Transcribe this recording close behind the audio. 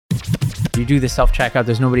You do the self-checkout,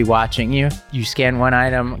 there's nobody watching you. You scan one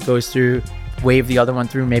item, goes through, wave the other one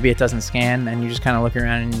through, maybe it doesn't scan, and you just kind of look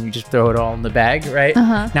around and you just throw it all in the bag, right?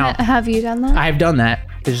 Now, have you done that? I've done that.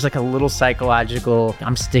 There's like a little psychological,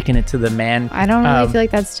 I'm sticking it to the man. I don't really feel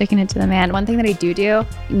like that's sticking it to the man. One thing that I do,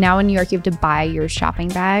 now in New York, you have to buy your shopping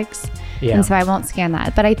bags. Yeah. And so I won't scan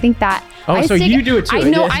that. But I think that... you do it too. I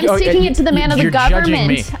know, I'm sticking it to the man of the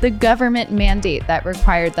government. The government mandate that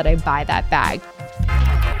required that I buy that bag.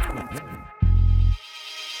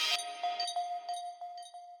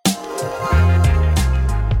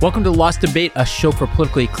 Welcome to Lost Debate, a show for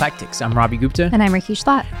political eclectics. I'm Ravi Gupta. And I'm Rikki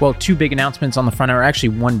Schlott. Well, two big announcements on the front, or actually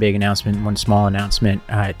one big announcement, one small announcement.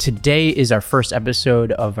 Today is our first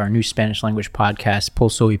episode of our new Spanish language podcast,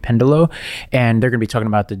 Pulso y Péndulo, and they're going to be talking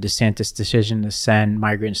about the DeSantis decision to send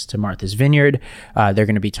migrants to Martha's Vineyard. They're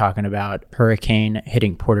going to be talking about hurricane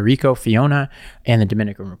hitting Puerto Rico, Fiona, and the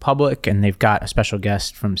Dominican Republic, and they've got a special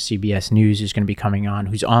guest from CBS News who's going to be coming on,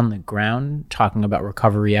 who's on the ground talking about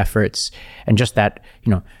recovery efforts and just that,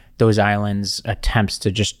 those islands' attempts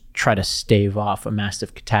to just try to stave off a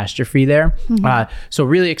massive catastrophe there. Mm-hmm. So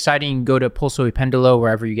really exciting. Go to Pulso y Péndulo,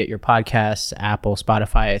 wherever you get your podcasts, Apple,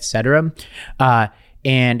 Spotify, etc.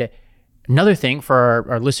 And another thing for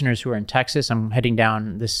our listeners who are in Texas, I'm heading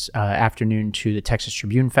down this afternoon to the Texas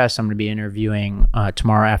Tribune Fest. I'm going to be interviewing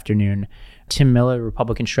tomorrow afternoon Tim Miller,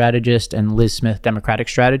 Republican strategist, and Liz Smith, Democratic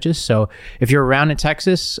strategist. So if you're around in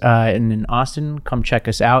Texas and in Austin, come check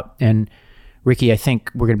us out. And Rikki, I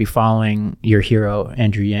think we're going to be following your hero,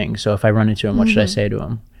 Andrew Yang. So if I run into him, what should I say to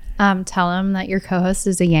him? Tell him that your co-host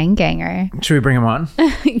is a Yang ganger. Should we bring him on?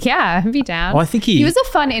 Yeah, I'd be down. Well, I think he was a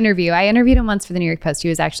fun interview. I interviewed him once for the New York Post. He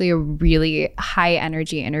was actually a really high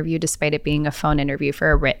energy interview, despite it being a phone interview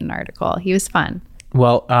for a written article. He was fun.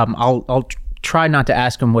 Well, I'll try not to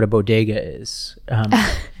ask him what a bodega is. At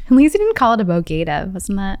least he didn't call it a bogata,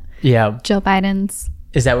 wasn't that? Yeah. Jill Biden's.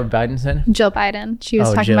 Is that what Biden said? Jill Biden. She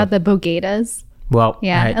was talking about the bogatas. Well,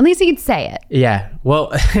 yeah. At least he could say it. Yeah. Well,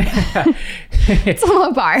 it's a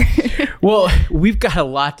low bar. Well, we've got a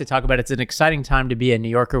lot to talk about. It's an exciting time to be a New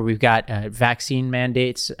Yorker. We've got vaccine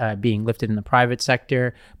mandates being lifted in the private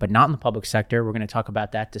sector, but not in the public sector. We're going to talk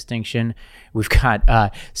about that distinction. We've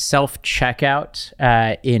got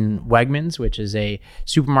self-checkout in Wegmans, which is a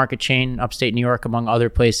supermarket chain upstate New York, among other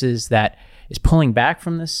places, that is pulling back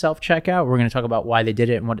from this self-checkout. We're going to talk about why they did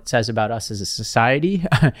it and what it says about us as a society.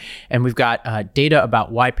 And we've got data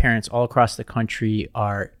about why parents all across the country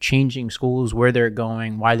are changing schools, where they're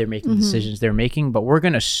going, why they're making decisions they're making. But we're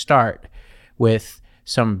going to start with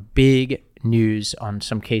some big news on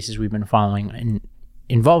some cases we've been following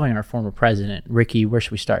involving our former president. Rikki, where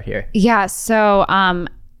should we start here? Yeah, so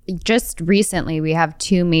just recently, we have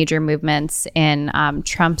two major movements in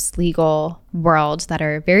Trump's legal world that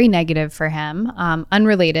are very negative for him,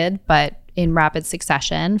 unrelated, but in rapid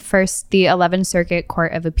succession. First, the 11th Circuit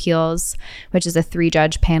Court of Appeals, which is a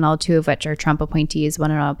 3-judge panel, 2 of which are Trump appointees,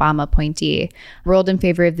 1 an Obama appointee, ruled in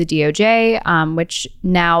favor of the DOJ, which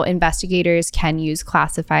now investigators can use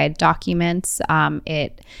classified documents.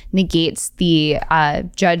 It negates the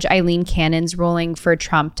Judge Eileen Cannon's ruling for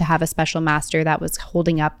Trump to have a special master that was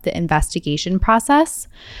holding up the investigation process.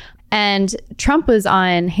 And Trump was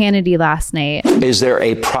on Hannity last night. Is there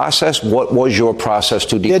a process? What was your process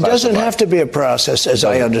to declassify? There doesn't have to be a process, as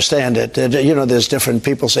I understand it. There's different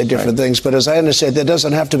people say different things, but as I understand, there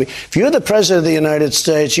doesn't have to be. If you're the president of the United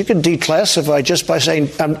States, you can declassify just by saying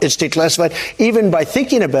it's declassified, even by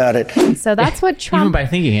thinking about it. So that's what Trump. Even by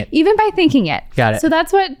thinking it. Even by thinking it. Got it. So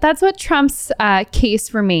that's what Trump's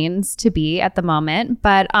case remains to be at the moment.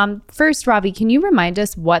 But first, Ravi, can you remind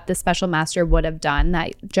us what the special master would have done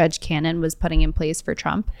that Judge Cannon was putting in place for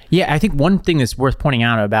Trump? Yeah, I think one thing that's worth pointing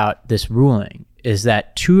out about this ruling is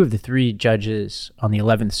that 2 of the 3 judges on the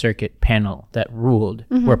 11th Circuit panel that ruled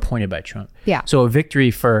were appointed by Trump. Yeah. So a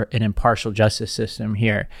victory for an impartial justice system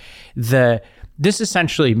here. This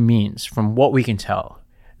essentially means, from what we can tell,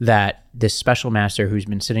 that this special master who's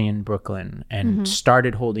been sitting in Brooklyn and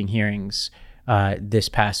started holding hearings this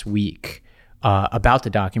past week about the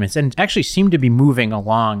documents, and actually seemed to be moving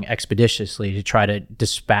along expeditiously to try to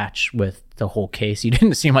dispatch with the whole case. He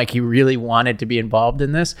didn't seem like he really wanted to be involved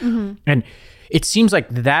in this. And it seems like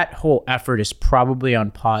that whole effort is probably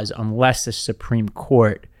on pause unless the Supreme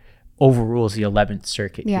Court overrules the 11th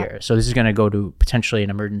Circuit here. So this is going to go to potentially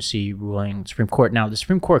an emergency ruling Supreme Court. Now, the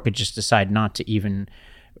Supreme Court could just decide not to even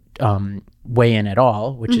weigh in at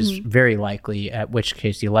all, which is very likely, at which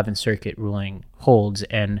case the 11th Circuit ruling holds,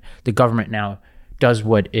 and the government now does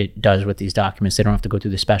what it does with these documents. They don't have to go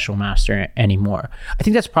through the special master anymore. I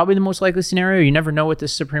think that's probably the most likely scenario. You never know with the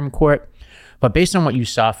Supreme Court, but based on what you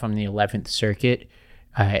saw from the 11th Circuit,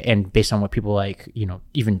 and based on what people like,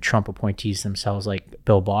 even Trump appointees themselves like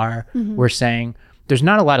Bill Barr were saying, there's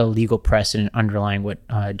not a lot of legal precedent underlying what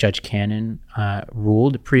Judge Cannon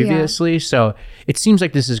ruled previously. So it seems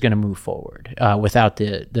like this is going to move forward without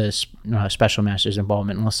the special master's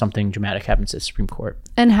involvement, unless something dramatic happens at the Supreme Court.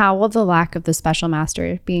 And how will the lack of the special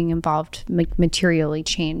master being involved materially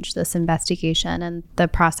change this investigation and the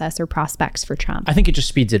process or prospects for Trump? I think it just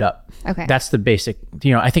speeds it up. Okay. That's the basic,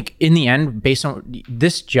 I think in the end, based on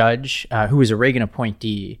this judge, who was a Reagan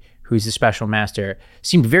appointee, who's the special master,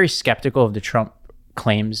 seemed very skeptical of the Trump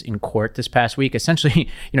claims in court this past week. Essentially,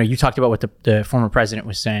 you talked about what the former president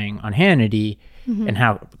was saying on Hannity and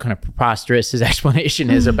how kind of preposterous his explanation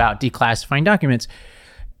is about declassifying documents.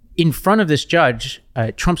 In front of this judge,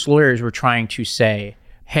 Trump's lawyers were trying to say,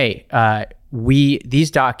 hey, these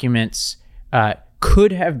documents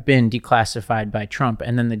could have been declassified by Trump.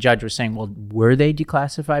 And then the judge was saying, well, were they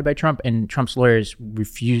declassified by Trump? And Trump's lawyers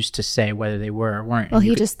refused to say whether they were or weren't. Well,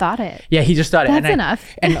 he just thought it. Yeah, he just thought it. That's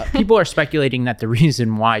enough. And people are speculating that the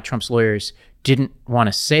reason why Trump's lawyers didn't want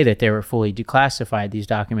to say that they were fully declassified, these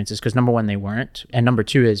documents, is because number one, they weren't. And number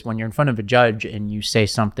two is when you're in front of a judge and you say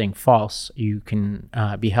something false, you can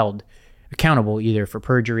be held accountable either for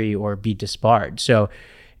perjury or be disbarred. So,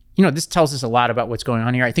 this tells us a lot about what's going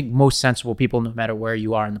on here. I think most sensible people, no matter where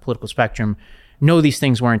you are in the political spectrum, know these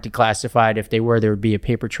things weren't declassified. If they were, there would be a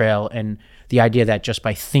paper trail. And the idea that just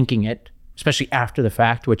by thinking it, especially after the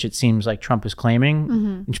fact, which it seems like Trump is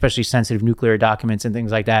claiming, especially sensitive nuclear documents and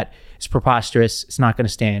things like that, is preposterous. It's not going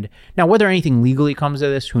to stand. Now, whether anything legally comes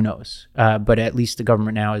of this, who knows? But at least the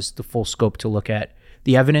government now has the full scope to look at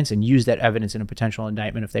the evidence and use that evidence in a potential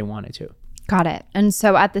indictment if they wanted to. Got it. And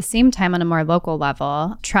so at the same time, on a more local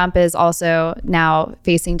level, Trump is also now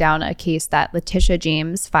facing down a case that Letitia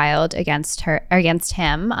James filed against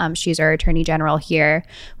him. She's our attorney general here,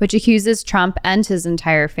 which accuses Trump and his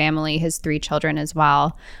entire family, his 3 children as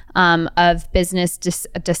well, of business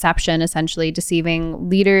deception, essentially deceiving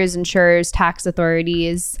leaders, insurers, tax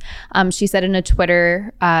authorities. She said in a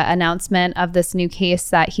Twitter announcement of this new case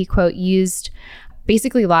that he, quote, used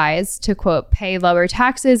basically lies to, quote, pay lower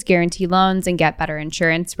taxes, guarantee loans, and get better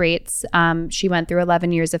insurance rates. She went through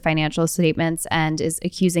 11 years of financial statements and is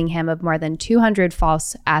accusing him of more than 200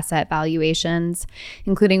 false asset valuations,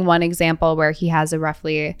 including one example where he has a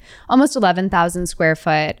roughly almost 11,000 square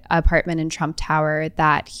foot apartment in Trump Tower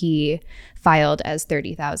that he filed as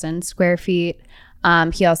 30,000 square feet.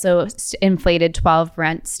 He also inflated 12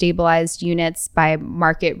 rent stabilized units by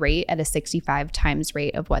market rate at a 65 times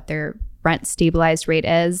rate of what their rent stabilized rate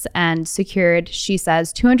is, and secured, she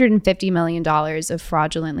says, $250 million of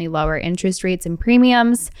fraudulently lower interest rates and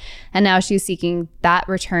premiums. And now she's seeking that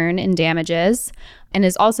return in damages, and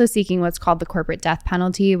is also seeking what's called the corporate death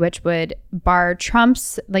penalty, which would bar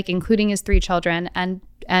Trump's, including his 3 children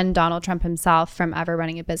and Donald Trump himself, from ever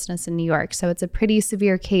running a business in New York. So it's a pretty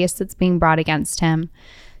severe case that's being brought against him.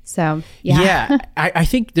 So, yeah. I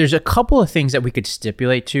think there's a couple of things that we could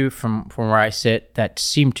stipulate to from where I sit that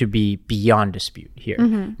seem to be beyond dispute here.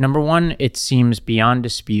 Number one, it seems beyond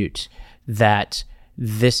dispute that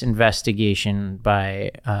this investigation by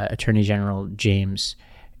Attorney General James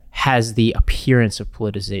has the appearance of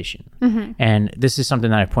politicization. And this is something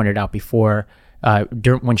that I pointed out before.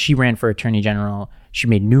 When she ran for Attorney General, she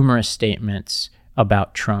made numerous statements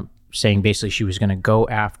about Trump, saying basically she was going to go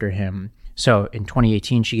after him. So in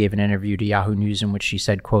 2018, she gave an interview to Yahoo News in which she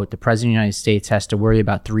said, quote, the president of the United States has to worry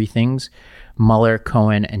about 3 things: Mueller,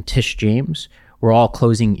 Cohen, and Tish James. We're all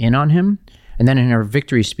closing in on him. And then in her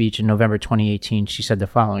victory speech in November 2018, she said the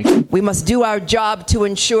following: we must do our job to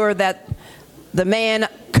ensure that the man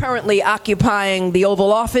currently occupying the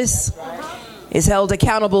Oval Office is held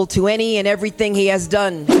accountable to any and everything he has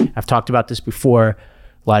done. I've talked about this before.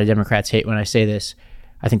 A lot of Democrats hate when I say this.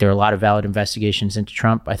 I think there are a lot of valid investigations into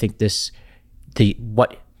Trump. I think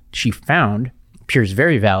what she found appears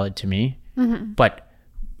very valid to me, but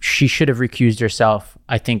she should have recused herself.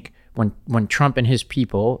 I think when Trump and his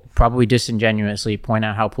people probably disingenuously point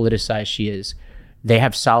out how politicized she is, they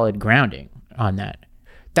have solid grounding on that.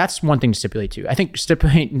 That's one thing to stipulate to. I think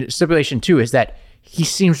stipulation 2 is that he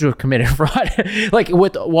seems to have committed fraud.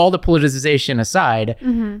 With all the politicization aside,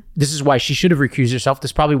 this is why she should have recused herself.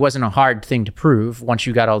 This probably wasn't a hard thing to prove once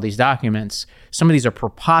you got all these documents. Some of these are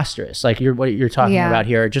preposterous. What you're talking about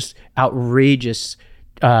here are just outrageous,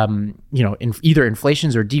 either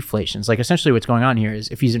inflations or deflations. Essentially what's going on here is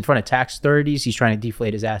if he's in front of tax authorities, he's trying to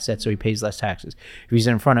deflate his assets so he pays less taxes. If he's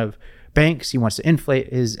in front of banks, he wants to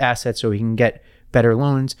inflate his assets so he can get better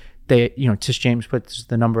loans. Tish James puts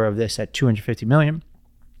the number of this at 250 million,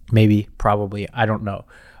 maybe, probably, I don't know.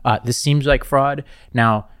 This seems like fraud.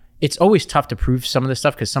 Now, it's always tough to prove some of this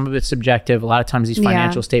stuff because some of it's subjective. A lot of times these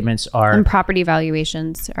financial statements are... And property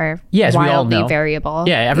valuations are as we all know, variable.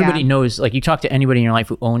 Yeah, everybody knows. Like, you talk to anybody in your life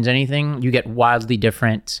who owns anything, you get wildly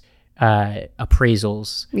different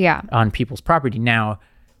appraisals on people's property. Now,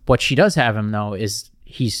 what she does have him, though, is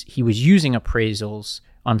he was using appraisals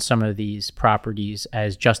on some of these properties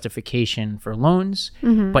as justification for loans,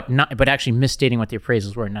 but actually misstating what the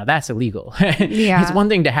appraisals were. Now that's illegal. It's one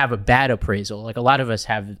thing to have a bad appraisal. Like, a lot of us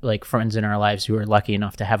have like friends in our lives who are lucky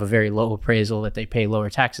enough to have a very low appraisal that they pay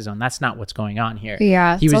lower taxes on. That's not what's going on here.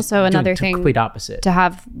 Yeah, it's also another thing, complete opposite, to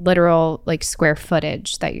have literal like square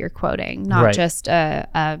footage that you're quoting, not just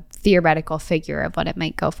a theoretical figure of what it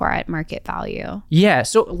might go for at market value. Yeah,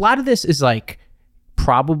 so a lot of this is like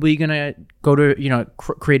probably gonna go to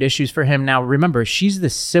create issues for him. Now remember, she's the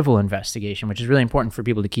civil investigation, which is really important for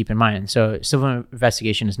people to keep in mind. So civil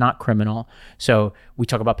investigation is not criminal. So we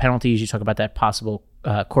talk about penalties, you talk about that possible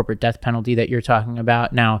corporate death penalty that you're talking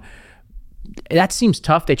about. Now that seems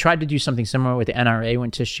tough. They tried to do something similar with the NRA when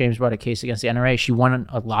Tish James brought a case against the NRA. She won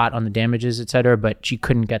a lot on the damages, et cetera, but she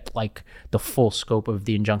couldn't get like the full scope of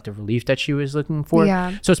the injunctive relief that she was looking for.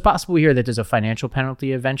 Yeah. So it's possible here that there's a financial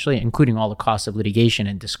penalty eventually, including all the costs of litigation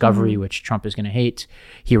and discovery, which Trump is going to hate.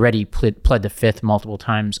 He already pled the fifth multiple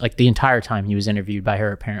times, like the entire time he was interviewed by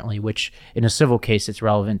her, apparently, which in a civil case, it's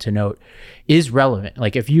relevant to note, is relevant.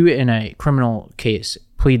 Like, if you in a criminal case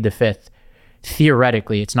plead the fifth,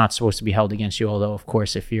 theoretically, it's not supposed to be held against you. Although, of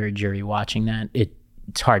course, if you're a jury watching that,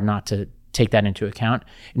 it's hard not to take that into account.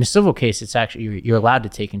 In a civil case, it's actually you're allowed to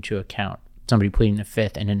take into account somebody pleading the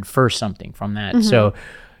fifth and infer something from that. So,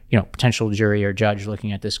 potential jury or judge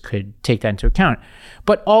looking at this could take that into account.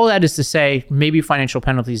 But all that is to say, maybe financial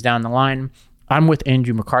penalties down the line. I'm with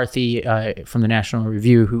Andrew McCarthy from the National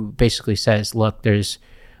Review, who basically says, look, there's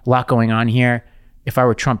a lot going on here. If I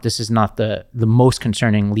were Trump, this is not the most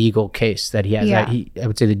concerning legal case that he has. Yeah. I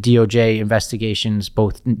would say the DOJ investigations,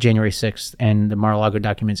 both January 6th and the Mar-a-Lago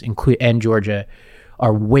documents and Georgia,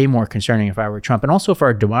 are way more concerning if I were Trump. And also for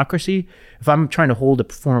our democracy, if I'm trying to hold a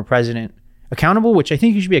former president accountable, which I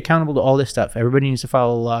think you should be accountable to all this stuff. Everybody needs to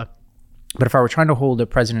follow the law. But if I were trying to hold a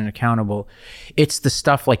president accountable, it's the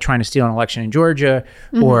stuff like trying to steal an election in Georgia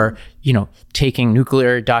or, taking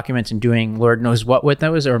nuclear documents and doing Lord knows what with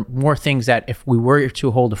those, or more things that if we were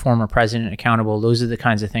to hold a former president accountable, those are the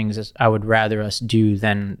kinds of things I would rather us do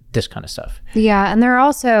than this kind of stuff. Yeah. And there are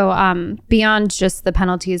also, beyond just the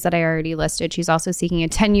penalties that I already listed, she's also seeking a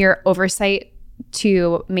 10-year oversight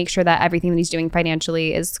to make sure that everything that he's doing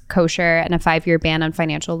financially is kosher, and a 5-year ban on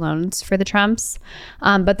financial loans for the Trumps.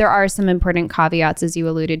 But there are some important caveats, as you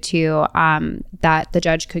alluded to, that the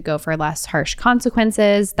judge could go for less harsh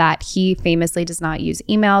consequences, that he famously does not use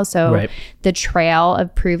email. So the trail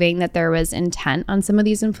of proving that there was intent on some of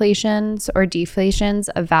these inflations or deflations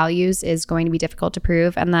of values is going to be difficult to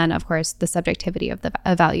prove. And then, of course, the subjectivity of the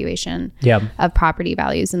evaluation of property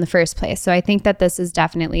values in the first place. So I think that this is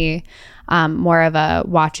definitely more of a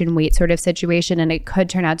watch and wait sort of situation, and it could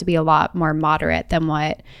turn out to be a lot more moderate than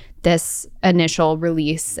what this initial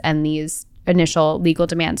release and these initial legal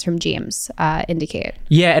demands from James indicate.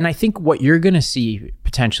 Yeah, and I think what you're going to see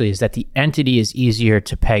potentially is that the entity is easier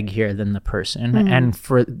to peg here than the person. And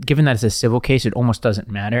given that it's a civil case, it almost doesn't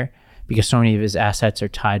matter because so many of his assets are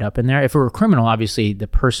tied up in there. If it were criminal, obviously the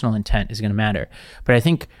personal intent is going to matter. But I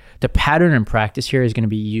think the pattern and practice here is going to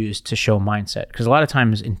be used to show mindset, because a lot of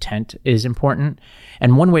times intent is important.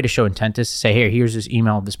 And one way to show intent is to say, hey, here's this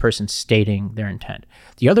email of this person stating their intent.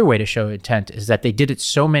 The other way to show intent is that they did it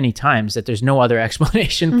so many times that there's no other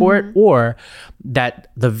explanation for it, or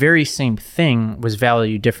that the very same thing was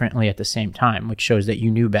valued differently at the same time, which shows that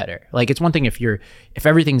you knew better. Like, it's one thing if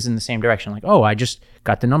everything's in the same direction, like, oh, I just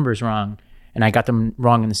got the numbers wrong and I got them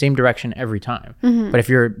wrong in the same direction every time. But if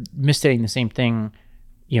you're misstating the same thing,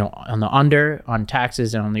 on the under, on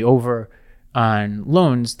taxes, and on the over, on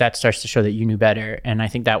loans, that starts to show that you knew better. And I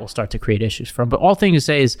think that will start to create issues for him. But all things to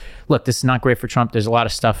say is, look, this is not great for Trump. There's a lot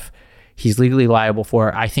of stuff he's legally liable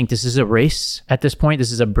for. I think this is a race at this point.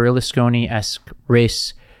 This is a Berlusconi-esque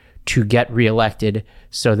race to get reelected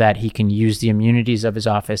so that he can use the immunities of his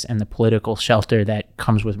office and the political shelter that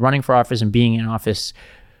comes with running for office and being in office.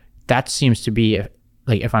 That seems to be,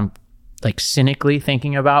 like, if I'm like cynically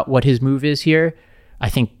thinking about what his move is here, I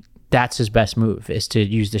think that's his best move, is to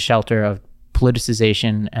use the shelter of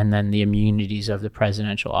politicization and then the immunities of the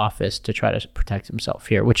presidential office to try to protect himself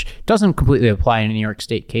here, which doesn't completely apply in a New York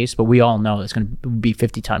State case, but we all know it's going to be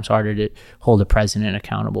 50 times harder to hold a president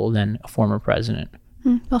accountable than a former president.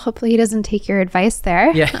 Well, hopefully he doesn't take your advice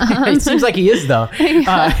there. Yeah, it seems like he is, though.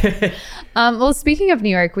 Well, speaking of New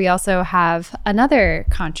York, we also have another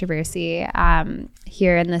controversy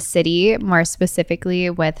here in the city, more specifically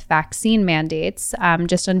with vaccine mandates.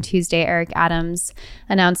 Just on Tuesday, Eric Adams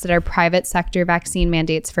announced that our private sector vaccine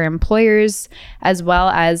mandates for employers, as well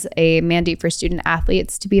as a mandate for student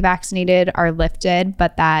athletes to be vaccinated, are lifted,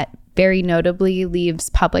 but that very notably leaves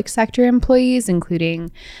public sector employees, including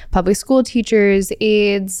public school teachers,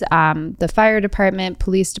 aides, the fire department,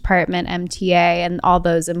 police department, MTA, and all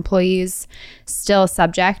those employees still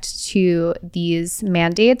subject to these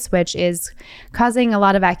mandates, which is causing a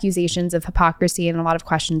lot of accusations of hypocrisy and a lot of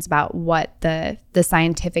questions about what the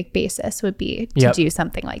scientific basis would be to do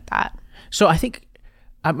something like that. So I think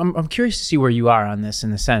I'm curious to see where you are on this,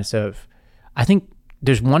 in the sense of, I think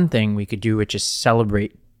there's one thing we could do, which is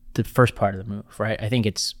celebrate the first part of the move, right? I think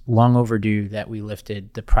it's long overdue that we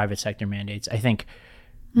lifted the private sector mandates. I think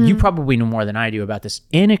you probably know more than I do about this.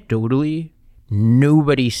 Anecdotally,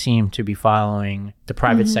 nobody seemed to be following the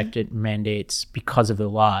private sector mandates because of the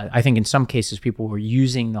law. I think in some cases, people were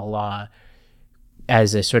using the law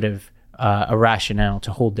as a sort of a rationale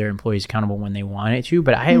to hold their employees accountable when they wanted to.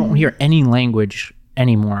 But I don't hear any language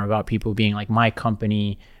anymore about people being like, my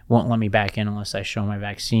company won't let me back in unless I show my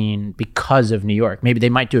vaccine because of New York. Maybe they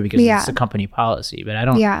might do it because it's a company policy, but I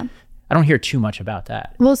don't hear too much about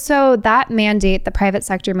that. Well, so that mandate, the private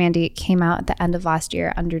sector mandate, came out at the end of last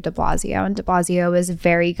year under de Blasio, and de Blasio was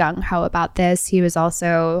very gung-ho about this. He was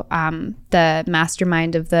also the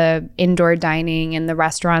mastermind of the indoor dining and the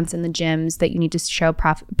restaurants and the gyms that you need to show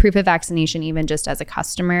proof of vaccination even just as a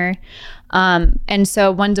customer. And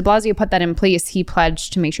so when de Blasio put that in place, he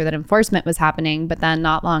pledged to make sure that enforcement was happening. But then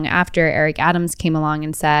not long after, Eric Adams came along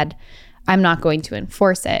and said, I'm not going to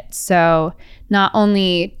enforce it. So not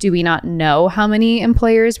only do we not know how many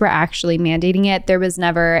employers were actually mandating it, there was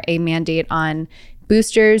never a mandate on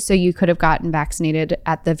boosters. So you could have gotten vaccinated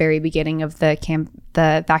at the very beginning of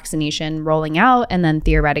the vaccination rolling out, and then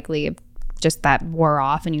theoretically just that wore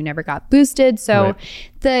off and you never got boosted. So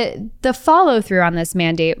the follow through on this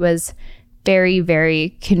mandate was very,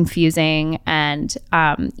 very confusing. And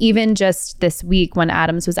even just this week when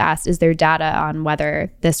Adams was asked, is there data on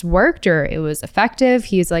whether this worked or it was effective?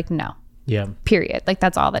 He's like, no. Yeah. Period. Like,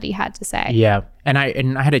 that's all that he had to say. Yeah. And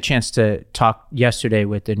I had a chance to talk yesterday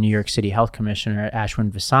with the New York City Health Commissioner,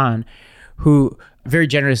 Ashwin Vasan, who very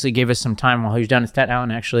generously gave us some time while he was down in Staten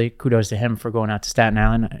Island. Actually, kudos to him for going out to Staten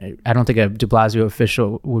Island. I don't think a de Blasio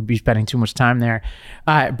official would be spending too much time there.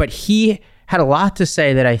 But he had a lot to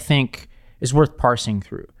say that I think is worth parsing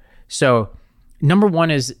through. So number one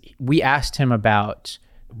is, we asked him about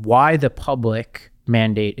why the public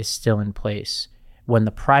mandate is still in place when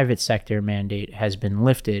the private sector mandate has been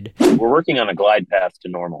lifted. We're working on a glide path to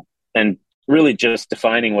normal, and really just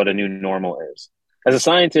defining what a new normal is. As a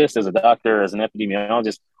scientist, as a doctor, as an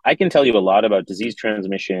epidemiologist, I can tell you a lot about disease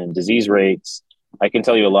transmission, disease rates. I can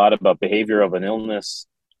tell you a lot about behavior of an illness.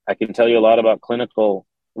 I can tell you a lot about clinical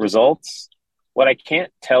results. What I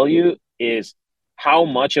can't tell you is how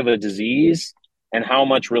much of a disease and how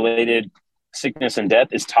much related sickness and death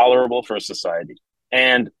is tolerable for a society.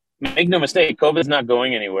 And make no mistake, COVID's not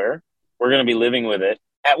going anywhere. We're going to be living with it.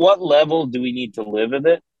 At what level do we need to live with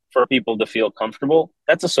it for people to feel comfortable?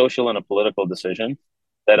 That's a social and a political decision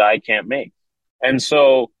that I can't make. And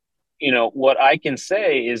so, what I can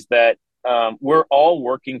say is that we're all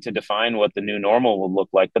working to define what the new normal will look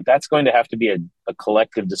like, but that's going to have to be a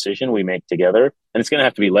collective decision we make together. And it's going to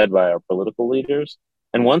have to be led by our political leaders.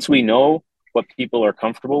 And once we know what people are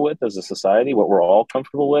comfortable with as a society, what we're all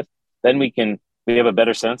comfortable with, then we have a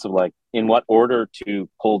better sense of in what order to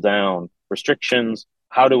pull down restrictions,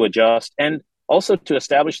 how to adjust, and also to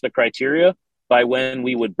establish the criteria by when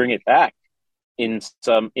we would bring it back in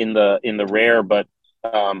the rare, but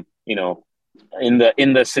in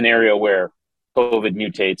the scenario where COVID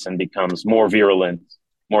mutates and becomes more virulent,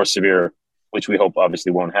 more severe, which we hope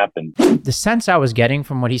obviously won't happen. The sense I was getting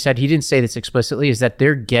from what he said, he didn't say this explicitly, is that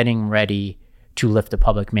they're getting ready to lift the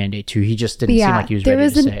public mandate too. He just didn't seem like he was ready to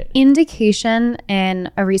say it. There was an indication in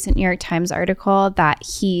a recent New York Times article that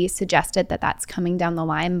he suggested that that's coming down the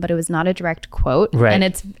line, but it was not a direct quote. Right. And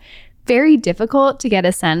it's very difficult to get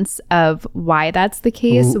a sense of why that's the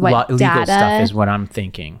case. What legal data stuff is what I'm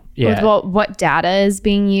thinking. Yeah. Well, what data is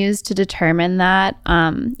being used to determine that?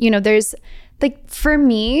 There's for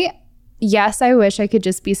me, yes, I wish I could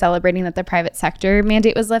just be celebrating that the private sector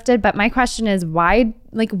mandate was lifted. But my question is, why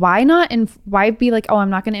not? Why be like, oh,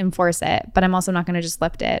 I'm not going to enforce it, but I'm also not going to just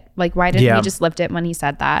lift it? Like, why didn't we just lift it when he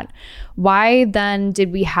said that? Why then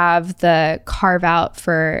did we have the carve out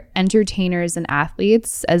for entertainers and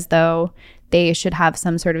athletes as though they should have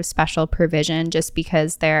some sort of special provision just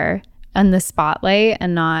because they're in the spotlight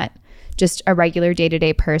and not just a regular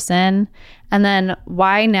day-to-day person? And then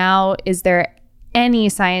why now is there any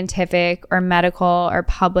scientific or medical or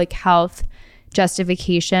public health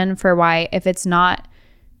justification for why, if it's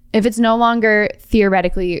no longer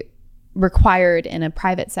theoretically required in a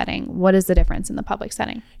private setting, what is the difference in the public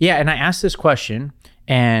setting? Yeah, and I asked this question,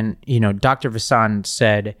 and Dr. Vasan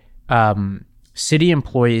said city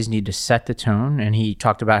employees need to set the tone, and he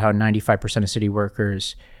talked about how 95% of city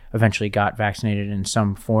workers eventually got vaccinated in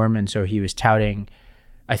some form, and so he was touting,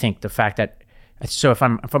 I think, the fact that. So if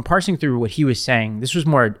I'm parsing through what he was saying, this was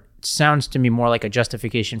sounds to me more like a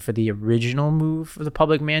justification for the original move of the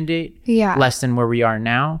public mandate, less than where we are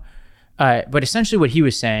now. But essentially what he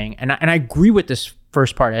was saying, and I agree with this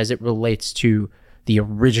first part as it relates to the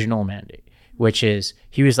original mandate, which is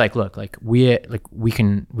he was like, look, we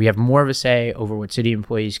have more of a say over what city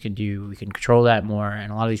employees can do. We can control that more.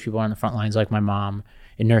 And a lot of these people are on the front lines, like my mom,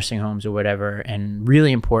 in nursing homes or whatever, and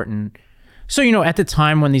really important. So, at the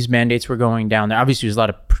time when these mandates were going down, there obviously was a lot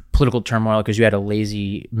of political turmoil because you had a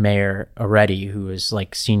lazy mayor already who was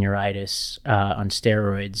like senioritis on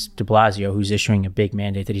steroids, de Blasio, who's issuing a big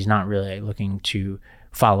mandate that he's not really looking to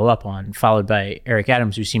follow up on, followed by Eric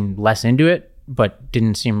Adams, who seemed less into it, but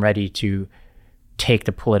didn't seem ready to take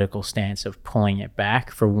the political stance of pulling it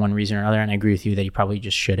back for one reason or another. And I agree with you that he probably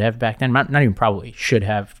just should have back then, not even probably, should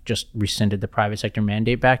have just rescinded the private sector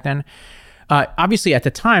mandate back then. Obviously, at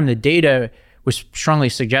the time, the data was strongly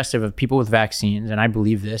suggestive of people with vaccines, and I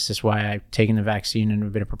believe this is why I've taken the vaccine and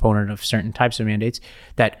have been a proponent of certain types of mandates,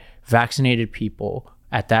 that vaccinated people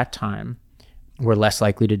at that time were less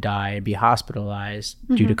likely to die and be hospitalized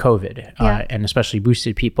due to COVID, and especially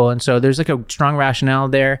boosted people. And so there's like a strong rationale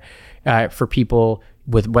there for people,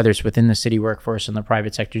 with whether it's within the city workforce and the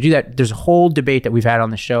private sector, to do that. There's a whole debate that we've had on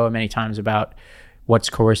the show many times about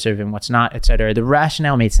what's coercive and what's not, et cetera. The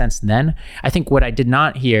rationale made sense then. I think what I did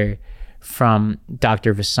not hear from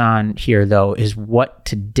Dr. Vasan here, though, is what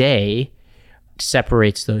today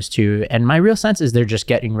separates those two. And my real sense is they're just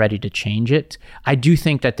getting ready to change it. I do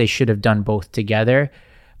think that they should have done both together.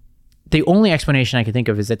 The only explanation I can think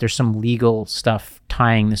of is that there's some legal stuff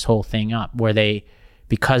tying this whole thing up, where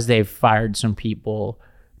because they've fired some people,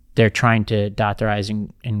 they're trying to dot their I's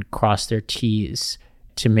and cross their T's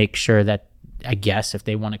to make sure that, I guess, if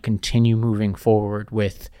they want to continue moving forward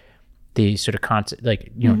with the sort of concept,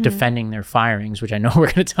 defending their firings, which I know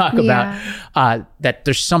we're going to talk about, that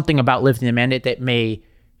there's something about lifting the mandate that may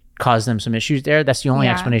cause them some issues there. That's the only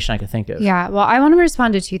explanation I can think of. Yeah. Well, I want to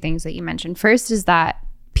respond to two things that you mentioned. First is that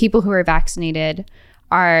people who are vaccinated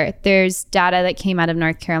there's data that came out of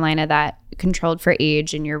North Carolina that controlled for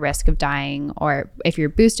age and your risk of dying, or if you're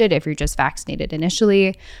boosted, if you're just vaccinated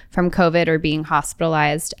initially from COVID or being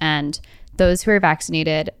hospitalized. And those who are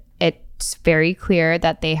vaccinated, it's very clear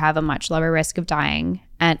that they have a much lower risk of dying,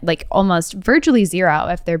 and like almost virtually zero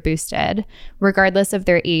if they're boosted, regardless of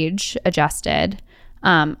their age adjusted.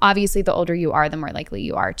 Obviously, the older you are, the more likely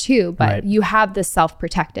you are too, but you have this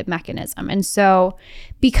self-protective mechanism. And so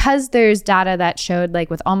because there's data that showed, like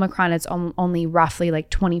with Omicron, it's only roughly like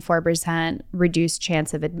 24% reduced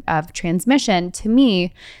chance of transmission, to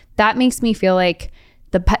me, that makes me feel like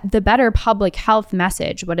the better public health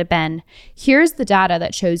message would have been, here's the data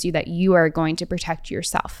that shows you that you are going to protect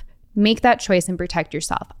yourself. Make that choice and protect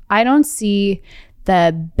yourself. I don't see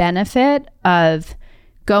the benefit of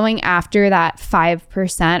going after that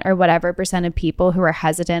 5% or whatever percent of people who are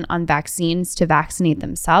hesitant on vaccines to vaccinate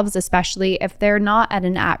themselves, especially if they're not at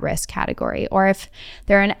an at-risk category, or if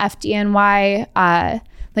they're an FDNY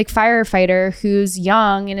like firefighter who's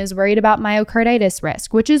young and is worried about myocarditis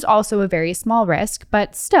risk, which is also a very small risk,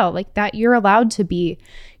 but still, like that, you're allowed to be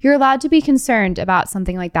concerned about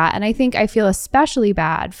something like that. And I feel especially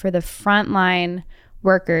bad for the frontline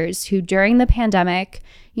workers who, during the pandemic,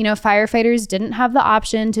 firefighters didn't have the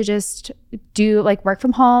option to just do like work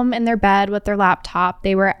from home in their bed with their laptop.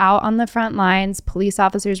 They were out on the front lines. Police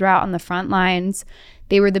officers were out on the front lines.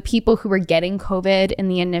 They were the people who were getting COVID in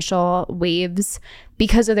the initial waves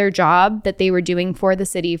because of their job that they were doing for the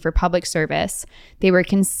city, for public service. They were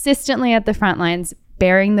consistently at the front lines,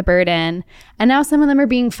 bearing the burden. And now some of them are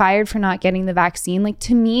being fired for not getting the vaccine. Like,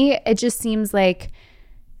 to me, it just seems like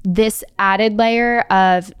this added layer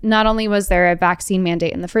of, not only was there a vaccine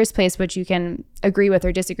mandate in the first place, which you can agree with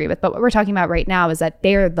or disagree with, but what we're talking about right now is that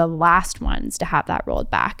they're the last ones to have that rolled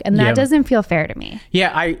back. And that doesn't feel fair to me.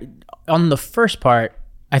 Yeah, on the first part,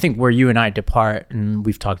 I think where you and I depart, and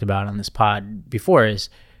we've talked about on this pod before, is,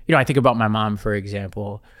 I think about my mom, for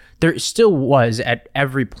example. There still was, at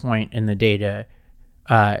every point in the data,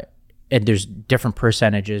 and there's different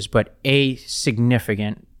percentages, but a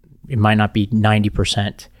significant, it might not be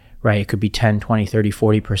 90%, right? It could be 10, 20, 30,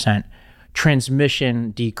 40%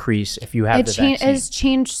 transmission decrease if you have the vaccine. It has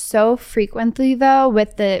changed so frequently though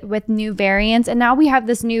with new variants, and now we have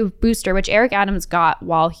this new booster, which Eric Adams got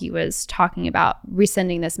while he was talking about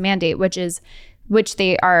rescinding this mandate, which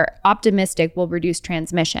they are optimistic will reduce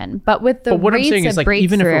transmission. But with the what rates I'm saying is, like,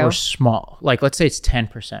 even if it were small, like let's say it's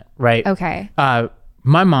 10%, right? Okay.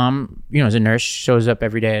 My mom, as a nurse, shows up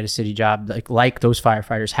every day at a city job, like those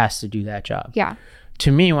firefighters, has to do that job. Yeah.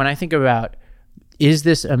 To me, when I think about, is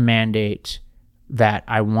this a mandate that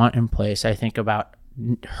I want in place, I think about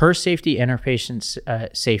her safety and her patient's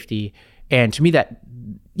safety. And to me, that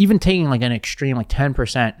even taking like an extreme, like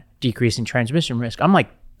 10% decrease in transmission risk, I'm like,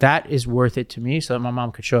 that is worth it to me so that my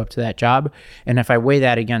mom could show up to that job. And if I weigh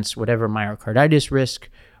that against whatever myocarditis risk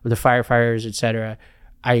or the firefighters, et cetera,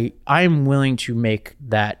 I'm willing to make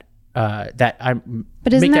that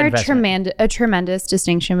But isn't there a tremendous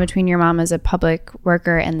distinction between your mom as a public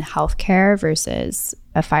worker in healthcare versus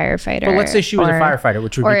a firefighter? But let's say she was a firefighter,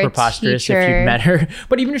 which would be preposterous if you met her.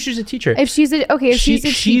 But even if she's a teacher, she's a teacher,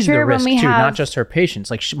 she's the risk too, not just her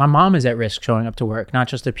patients. Like my mom is at risk showing up to work, not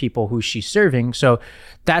just the people who she's serving. So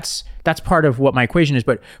that's part of what my equation is.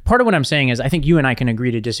 But part of what I'm saying is, I think you and I can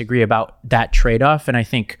agree to disagree about that trade-off, and I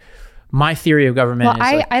think my theory of government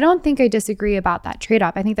is I don't think I disagree about that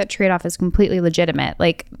trade-off. I think that trade-off is completely legitimate.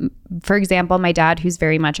 Like, for example, my dad, who's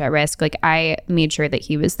very much at risk, like I made sure that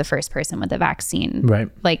he was the first person with the vaccine. Right.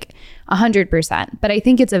 Like 100%. But I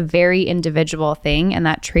think it's a very individual thing, and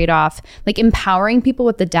that trade-off, like empowering people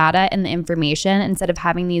with the data and the information instead of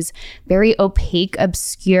having these very opaque,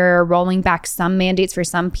 obscure, rolling back some mandates for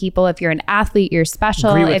some people. If you're an athlete, you're special.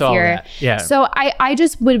 Agree with all that. Yeah. So I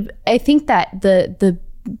think that the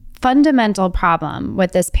fundamental problem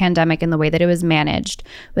with this pandemic and the way that it was managed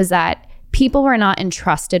was that people were not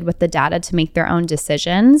entrusted with the data to make their own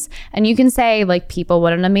decisions. And you can say like people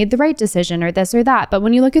wouldn't have made the right decision or this or that. But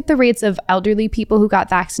when you look at the rates of elderly people who got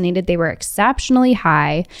vaccinated, they were exceptionally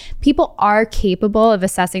high. People are capable of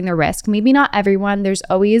assessing the risk. Maybe not everyone. There's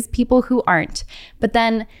always people who aren't. But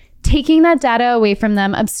then taking that data away from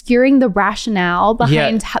them, obscuring the rationale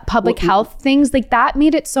behind public health things, like that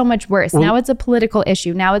made it so much worse. Now it's a political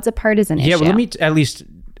issue. Now it's a partisan issue. Yeah, well, let me at least,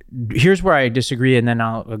 here's where I disagree, and then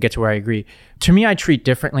I'll get to where I agree. To me, I treat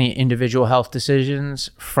differently individual health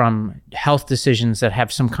decisions from health decisions that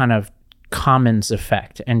have some kind of commons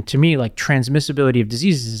effect. And to me, like transmissibility of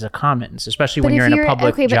diseases is a commons, especially when you're in a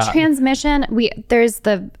public job. But transmission, there's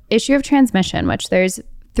the issue of transmission, which there's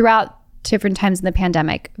throughout different times in the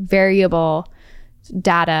pandemic, variable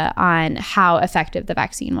data on how effective the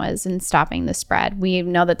vaccine was in stopping the spread. We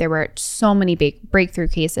know that there were so many big breakthrough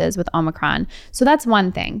cases with Omicron. So that's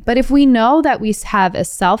one thing. But if we know that we have a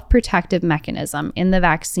self-protective mechanism in the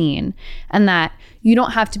vaccine and that you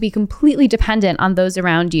don't have to be completely dependent on those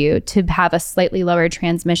around you to have a slightly lower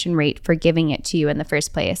transmission rate for giving it to you in the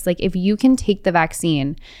first place. Like if you can take the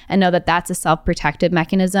vaccine and know that that's a self-protective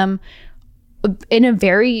mechanism, in a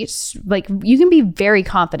very, like, you can be very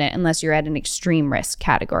confident unless you're at an extreme risk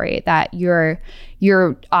category that your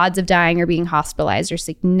odds of dying or being hospitalized are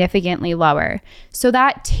significantly lower. So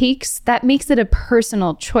that makes it a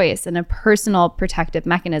personal choice and a personal protective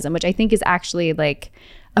mechanism, which I think is actually like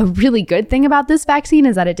a really good thing about this vaccine,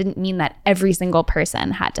 is that it didn't mean that every single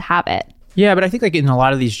person had to have it. Yeah, but I think like in a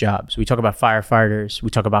lot of these jobs, we talk about firefighters,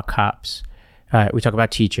 we talk about cops, we talk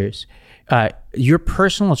about teachers. Your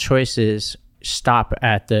personal choices stop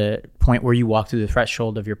at the point where you walk through the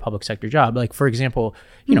threshold of your public sector job. Like, for example,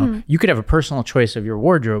 you could have a personal choice of your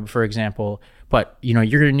wardrobe, for example, but you're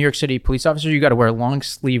a New York City police officer, you got to wear long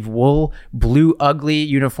sleeve wool, blue, ugly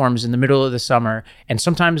uniforms in the middle of the summer. And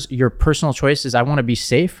sometimes your personal choice is, I want to be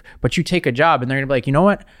safe, but you take a job and they're going to be like, you know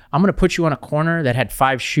what? I'm going to put you on a corner that had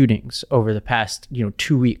 5 shootings over the past,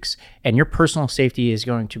 2 weeks. And your personal safety is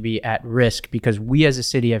going to be at risk because we as a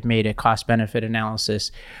city have made a cost benefit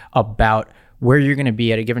analysis about where you're going to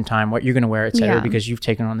be at a given time, what you're going to wear, et cetera, because you've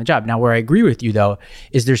taken on the job. Now, where I agree with you, though,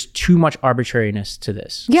 is there's too much arbitrariness to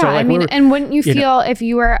this. Yeah, so, like, and wouldn't you feel, if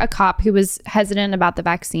you were a cop who was hesitant about the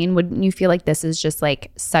vaccine, wouldn't you feel like this is just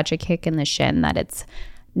like such a kick in the shin that it's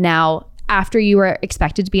now, after you were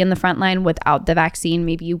expected to be in the front line without the vaccine,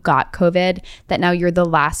 maybe you got COVID, that now you're the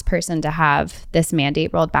last person to have this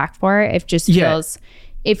mandate rolled back for? It just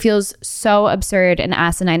feels so absurd and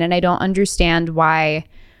asinine, and I don't understand why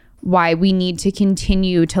we need to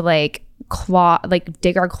continue to like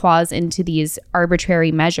dig our claws into these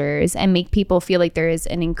arbitrary measures and make people feel like there is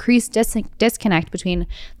an increased disconnect between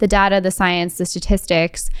the data, the science, the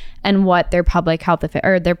statistics, and what their public health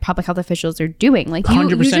officials are doing. Like you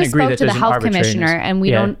 100% just agree spoke that to the there's an health commissioner, arbitrariness. and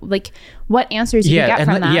we don't like what answers you get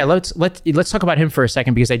from that. Yeah, let's talk about him for a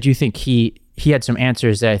second, because I do think he had some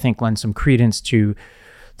answers that I think lend some credence to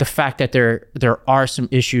the fact that there are some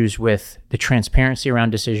issues with the transparency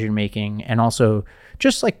around decision making, and also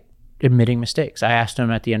just like admitting mistakes. I asked him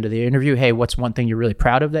at the end of the interview, hey, what's one thing you're really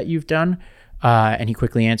proud of that you've done? And he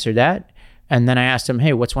quickly answered that. And then I asked him,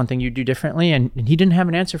 hey, what's one thing you do differently? And he didn't have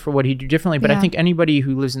an answer for what he'd do differently. But I think anybody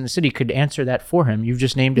who lives in the city could answer that for him. You've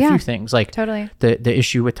just named a few things, like the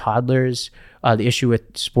issue with toddlers, the issue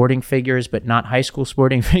with sporting figures, but not high school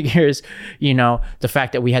sporting figures. You know, the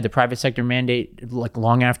fact that we had the private sector mandate like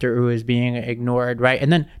long after it was being ignored, right?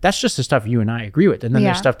 And then that's just the stuff you and I agree with. And then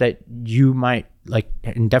there's stuff that you might like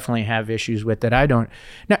and definitely have issues with that I don't.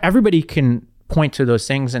 Now, everybody can point to those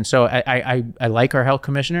things. And so I like our health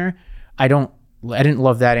commissioner. I didn't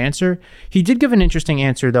love that answer. He did give an interesting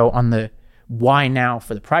answer though on the why now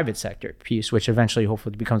for the private sector piece, which eventually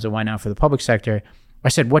hopefully becomes a why now for the public sector. I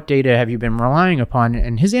said, what data have you been relying upon?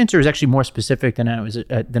 And his answer is actually more specific than I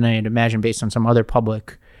had imagined based on some other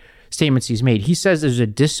public statements he's made. He says there's a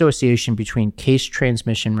dissociation between case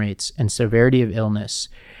transmission rates and severity of illness.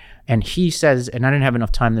 And he says, and I didn't have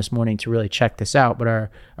enough time this morning to really check this out, but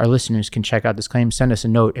our listeners can check out this claim. Send us a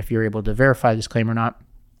note if you're able to verify this claim or not.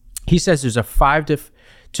 He says there's a 4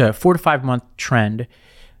 to 5 month trend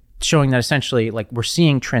showing that essentially like we're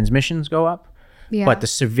seeing transmissions go up, but the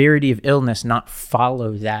severity of illness not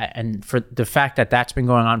follow that. And for the fact that that's been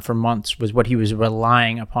going on for months was what he was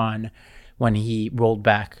relying upon when he rolled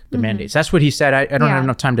back the mandates. That's what he said. I don't have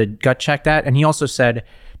enough time to gut check that. And he also said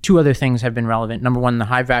 2 other things have been relevant. Number one, the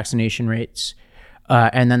high vaccination rates,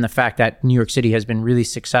 and then the fact that New York City has been really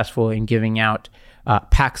successful in giving out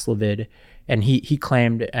Paxlovid. And he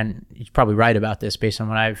claimed, and he's probably right about this based on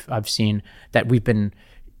what I've seen, that we've been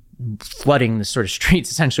flooding the sort of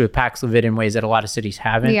streets essentially with Paxlovid in ways that a lot of cities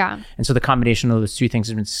haven't. Yeah. And so the combination of those 2 things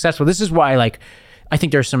has been successful. This is why, like, I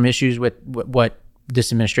think there's some issues with what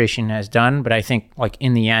this administration has done, but I think, like,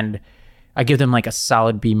 in the end, I give them like a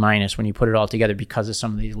solid B- when you put it all together because of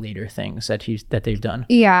some of these later things that they've done.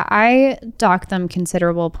 Yeah, I dock them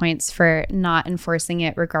considerable points for not enforcing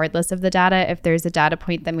it regardless of the data. If there's a data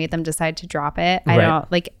point that made them decide to drop it, I don't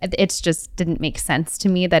like. It's just didn't make sense to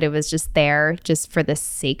me that it was just there just for the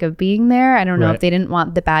sake of being there. I don't know if they didn't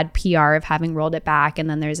want the bad PR of having rolled it back and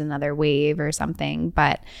then there's another wave or something,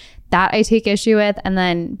 but that I take issue with. And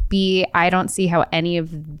then B, I don't see how any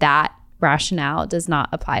of that rationale does not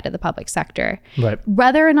apply to the public sector. Right.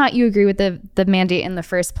 Whether or not you agree with the mandate in the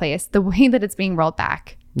first place, the way that it's being rolled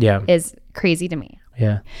back is crazy to me.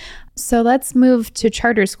 Yeah. So let's move to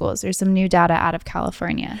charter schools. There's some new data out of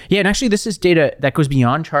California. Yeah, and actually this is data that goes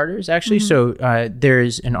beyond charters, actually. So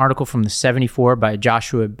there's an article from the 74 by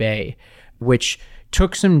Joshua Bay, which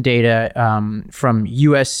took some data from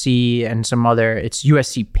USC and some other, it's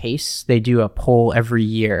USC PACE. They do a poll every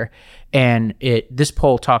year. And this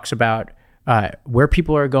poll talks about where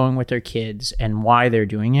people are going with their kids and why they're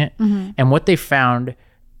doing it. And what they found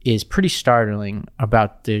is pretty startling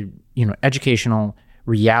about the educational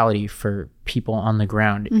reality for people on the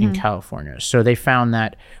ground in California. So they found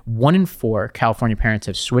that 1 in 4 California parents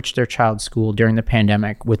have switched their child's school during the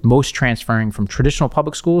pandemic, with most transferring from traditional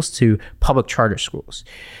public schools to public charter schools.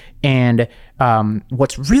 And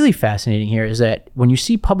what's really fascinating here is that when you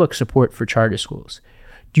see public support for charter schools,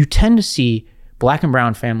 you tend to see Black and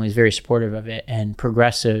brown families very supportive of it, and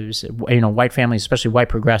progressives, white families, especially white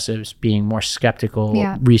progressives, being more skeptical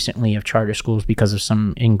recently of charter schools because of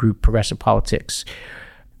some in-group progressive politics.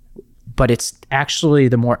 But it's actually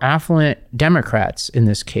the more affluent Democrats in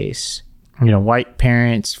this case, white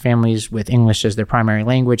parents, families with English as their primary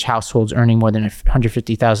language, households earning more than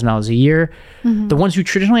 $150,000 a year. The ones who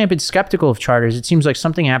traditionally have been skeptical of charters, it seems like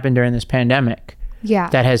something happened during this pandemic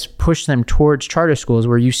that has pushed them towards charter schools,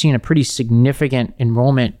 where you've seen a pretty significant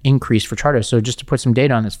enrollment increase for charters. So just to put some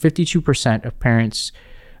data on this, 52% of parents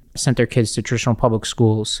sent their kids to traditional public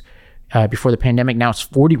schools before the pandemic. Now it's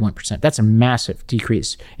 41%. That's a massive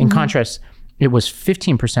decrease. In contrast, it was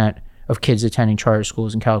 15% of kids attending charter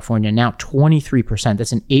schools in California, now 23%.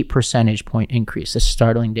 That's an 8 percentage point increase. That's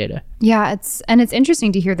startling data. Yeah, it's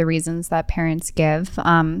interesting to hear the reasons that parents give.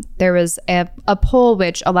 There was a poll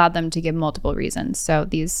which allowed them to give multiple reasons. So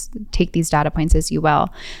take these data points as you will.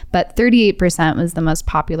 But 38% was the most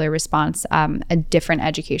popular response. A different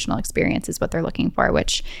educational experience is what they're looking for,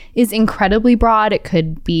 which is incredibly broad. It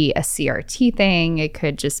could be a CRT thing. It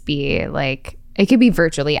could just be like, It could be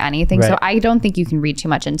virtually anything. So Right. I don't think you can read too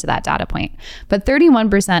much into that data point. But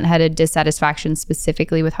 31% had a dissatisfaction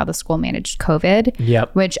specifically with how the school managed COVID,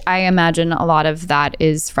 Yep. which I imagine a lot of that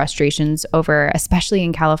is frustrations over, especially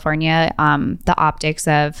in California, the optics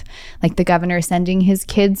of like the governor sending his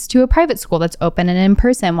kids to a private school that's open and in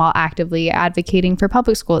person while actively advocating for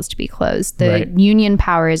public schools to be closed. The Right. union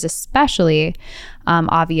power is especially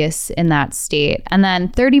obvious in that state. And then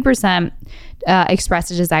 30%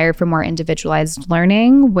 expressed a desire for more individualized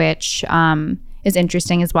learning, which is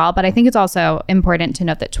interesting as well. But I think it's also important to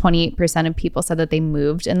note that 28% of people said that they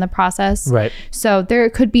moved in the process. Right. So there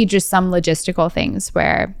could be just some logistical things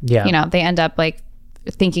where, Yeah. you know, they end up like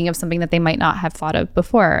thinking of something that they might not have thought of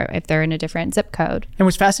before if they're in a different zip code. And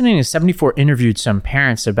what's fascinating is 74 interviewed some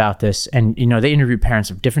parents about this. And, you know, they interviewed parents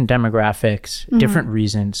of different demographics, different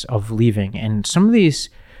reasons of leaving. And some of these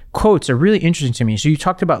quotes are really interesting to me. So you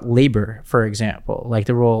talked about labor, for example, like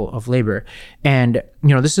the role of labor. And, you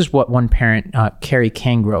know, this is what one parent, Carrie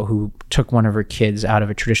Kangro, who took one of her kids out of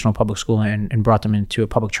a traditional public school and brought them into a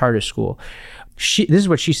public charter school. This is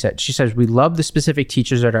what she said. She says, "We love the specific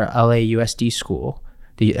teachers at our LA USD school,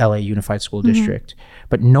 the LA Unified School District,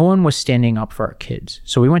 but no one was standing up for our kids.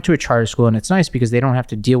 So we went to a charter school, and it's nice because they don't have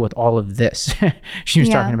to deal with all of this." She was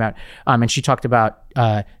talking about, and she talked about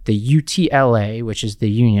the UTLA, which is the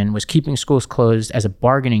union, was keeping schools closed as a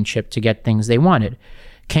bargaining chip to get things they wanted.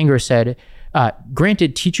 Kanger said,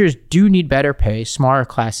 "Granted, teachers do need better pay, smaller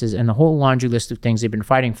classes, and the whole laundry list of things they've been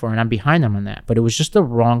fighting for, and I'm behind them on that. But it was just the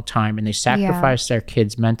wrong time, and they sacrificed their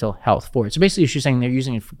kids' mental health for it." So basically, she's saying they're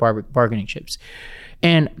using it for bargaining chips.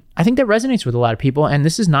 And I think that resonates with a lot of people. And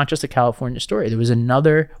this is not just a California story. There was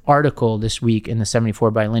another article this week in the 74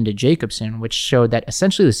 by Linda Jacobson, which showed that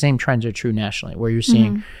essentially the same trends are true nationally, where you're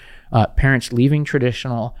seeing parents leaving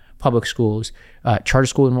traditional public schools, charter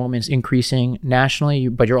school enrollments increasing nationally,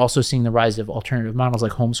 but you're also seeing the rise of alternative models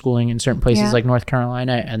like homeschooling in certain places like North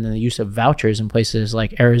Carolina, and then the use of vouchers in places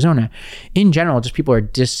like Arizona. In general, just people are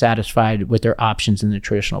dissatisfied with their options in the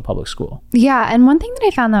traditional public school. Yeah. And one thing that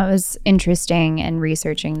I found that was interesting in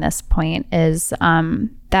researching this point is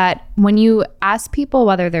that when you ask people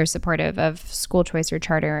whether they're supportive of school choice or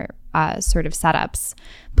charter sort of setups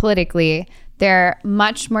politically, they're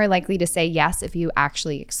much more likely to say yes if you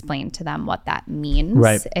actually explain to them what that means.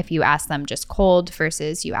 Right. If you ask them just cold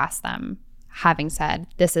versus you ask them having said,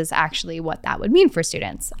 this is actually what that would mean for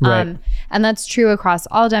students. Right. And that's true across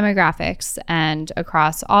all demographics and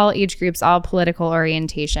across all age groups, all political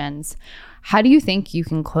orientations. How do you think you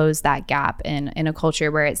can close that gap in a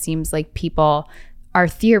culture where it seems like people are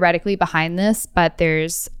theoretically behind this, but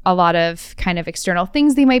there's a lot of kind of external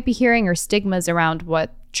things they might be hearing or stigmas around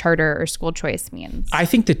what charter or school choice means? I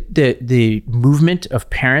think that the movement of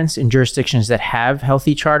parents in jurisdictions that have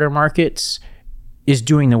healthy charter markets is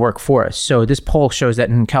doing the work for us. So this poll shows that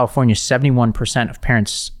in California, 71% of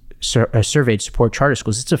parents surveyed support charter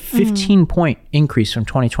schools. It's a 15-point increase from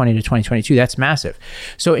 2020 to 2022. That's massive.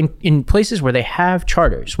 So in places where they have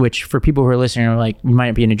charters, which for people who are listening are like, you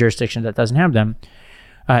might be in a jurisdiction that doesn't have them,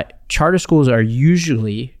 charter schools are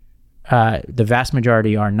usually the vast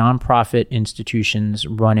majority are nonprofit institutions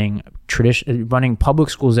running public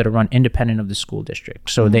schools that are run independent of the school district.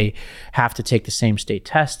 So they have to take the same state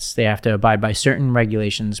tests. They have to abide by certain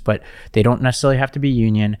regulations, but they don't necessarily have to be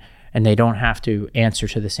union, and they don't have to answer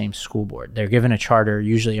to the same school board. They're given a charter.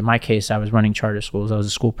 Usually, in my case, I was running charter schools. I was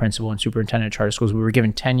a school principal and superintendent of charter schools. We were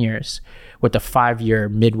given 10 years with a 5-year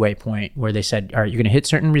midway point where they said, all right, you're going to hit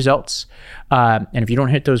certain results. And if you don't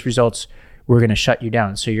hit those results, we're going to shut you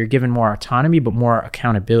down. So you're given more autonomy, but more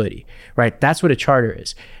accountability, right? That's what a charter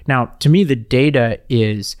is. Now, to me, the data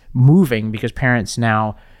is moving because parents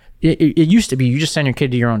now, it used to be you just send your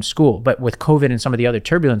kid to your own school, but with COVID and some of the other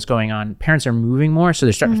turbulence going on, parents are moving more. So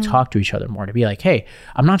they're starting to talk to each other more, to be like, hey,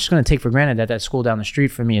 I'm not just going to take for granted that that school down the street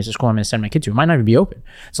from me is a school I'm going to send my kid to. It might not even be open.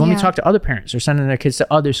 So let me talk to other parents. They're sending their kids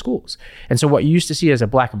to other schools. And so what you used to see as a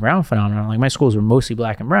black and brown phenomenon, like my schools were mostly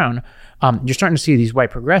black and brown, you're starting to see these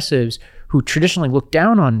white progressives who traditionally look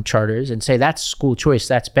down on charters and say that's school choice,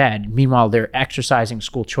 that's bad. Meanwhile, they're exercising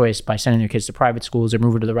school choice by sending their kids to private schools or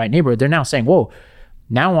moving to the right neighborhood. They're now saying, whoa,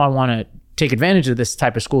 now I want to take advantage of this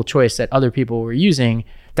type of school choice that other people were using.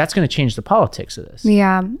 That's going to change the politics of this.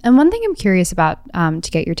 Yeah. And one thing I'm curious about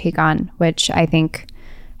to get your take on, which I think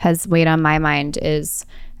has weighed on my mind, is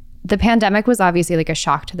the pandemic was obviously like a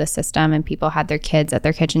shock to the system, and people had their kids at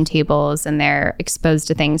their kitchen tables and they're exposed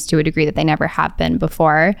to things to a degree that they never have been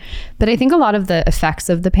before. But I think a lot of the effects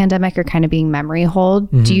of the pandemic are kind of being memory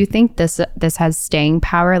hold. Do you think this has staying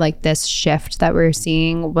power? Like this shift that we're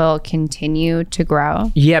seeing will continue to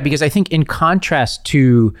grow? Yeah, because I think in contrast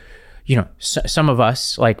to, some of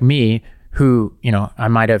us like me who, I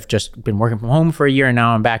might have just been working from home for a year and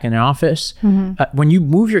now I'm back in the office. When you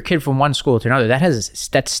move your kid from one school to another,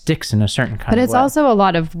 that sticks in a certain kind of way. But it's also a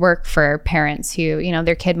lot of work for parents who,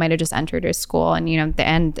 their kid might have just entered a school and,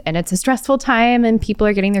 and it's a stressful time and people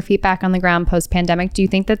are getting their feet back on the ground post-pandemic. Do you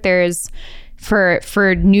think that there's,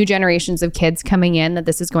 for new generations of kids coming in, that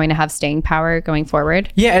this is going to have staying power going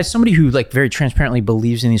forward? Yeah, as somebody who very transparently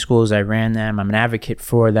believes in these schools, I ran them, I'm an advocate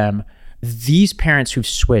for them. These parents who've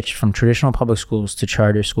switched from traditional public schools to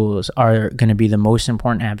charter schools are going to be the most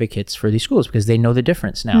important advocates for these schools because they know the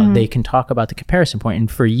difference now. They can talk about the comparison point.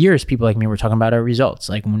 And for years, people like me were talking about our results.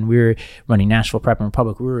 Like when we were running Nashville Prep and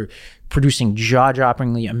Republic, we were producing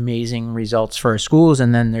jaw-droppingly amazing results for our schools.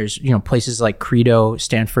 And then there's, places like Credo,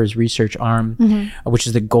 Stanford's research arm, which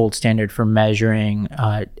is the gold standard for measuring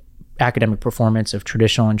academic performance of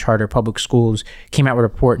traditional and charter public schools, came out with a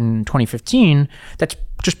report in 2015 that's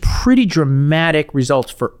just pretty dramatic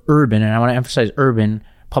results for urban, and I want to emphasize urban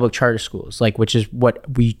public charter schools, which is what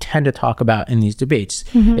we tend to talk about in these debates.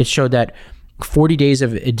 It showed that 40 days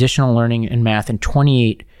of additional learning in math and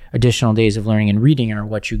 28 additional days of learning and reading are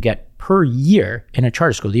what you get per year in a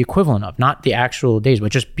charter school, the equivalent of, not the actual days,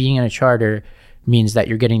 but just being in a charter means that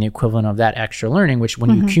you're getting the equivalent of that extra learning, which when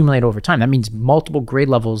you accumulate over time, that means multiple grade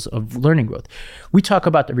levels of learning growth. We talk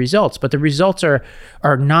about the results, but the results are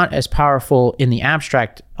not as powerful in the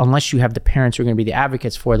abstract unless you have the parents who are going to be the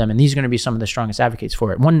advocates for them. And these are going to be some of the strongest advocates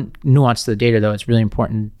for it. One nuance to the data, though, it's really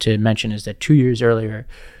important to mention is that 2 years earlier,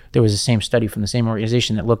 there was the same study from the same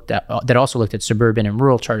organization that also looked at suburban and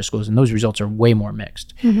rural charter schools, and those results are way more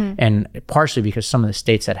mixed. And partially because some of the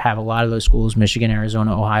states that have a lot of those schools, Michigan,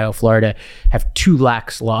 Arizona, Ohio, Florida, have too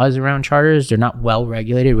lax laws around charters. They're not well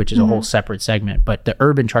regulated, which is a whole separate segment. But the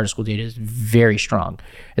urban charter school data is very strong,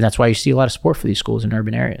 and that's why you see a lot of support for these schools in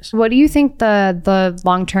urban areas. What do you think the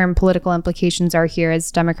long-term political implications are here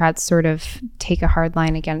as Democrats sort of take a hard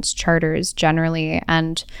line against charters generally,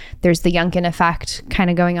 and there's the Youngkin effect kind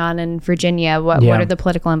of going on in Virginia? What are the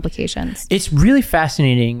political implications? It's really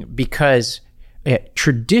fascinating because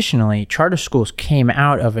traditionally charter schools came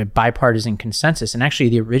out of a bipartisan consensus, and actually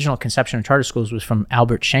the original conception of charter schools was from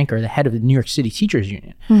Albert Shanker, the head of the New York City Teachers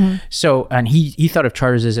Union. So, and he thought of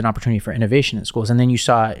charters as an opportunity for innovation in schools. And then you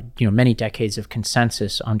saw many decades of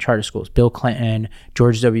consensus on charter schools. Bill Clinton,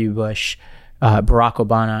 George W. Bush, Barack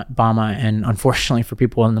Obama, and unfortunately for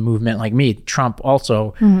people in the movement like me, Trump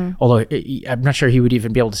also, although I'm not sure he would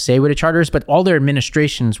even be able to say what a charter is, but all their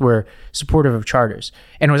administrations were supportive of charters.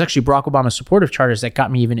 And it was actually Barack Obama's support of charters that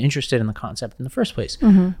got me even interested in the concept in the first place.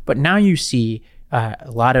 But now you see a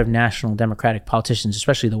lot of national Democratic politicians,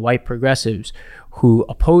 especially the white progressives, who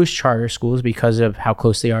oppose charter schools because of how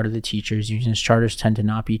close they are to the teachers unions. Charters tend to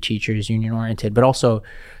not be teachers union oriented, but also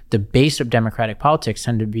the base of Democratic politics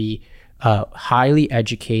tend to be highly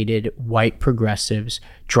educated white progressives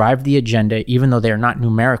drive the agenda, even though they're not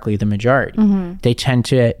numerically the majority. They tend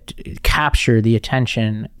to capture the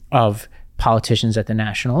attention of politicians at the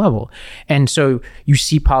national level. And so you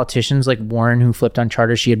see politicians like Warren, who flipped on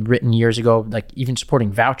charters. She had written years ago, even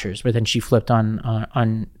supporting vouchers, but then she flipped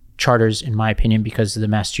on charters, in my opinion, because of the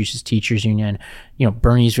Massachusetts Teachers Union.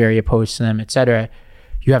 Bernie's very opposed to them, et cetera.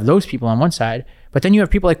 You have those people on one side, but then you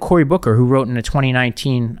have people like Cory Booker, who wrote in a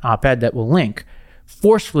 2019 op-ed that will link,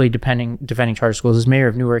 forcefully defending charter schools. As mayor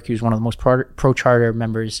of Newark, he was one of the most pro-charter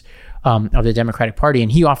members of the Democratic Party,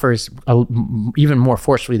 and he offers even more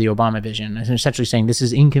forcefully the Obama vision, and essentially saying this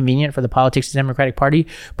is inconvenient for the politics of the Democratic Party,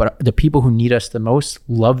 but the people who need us the most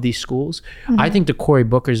love these schools. I think the Cory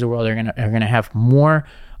Bookers of the world are gonna have more.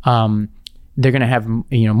 They're going to have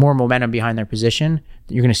more momentum behind their position.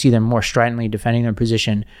 You're going to see them more stridently defending their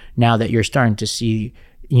position now that you're starting to see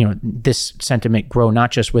this sentiment grow,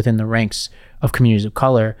 not just within the ranks of communities of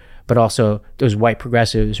color, but also those white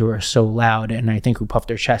progressives who are so loud and I think who puff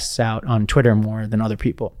their chests out on Twitter more than other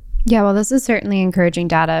people. Yeah, well, this is certainly encouraging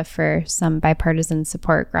data for some bipartisan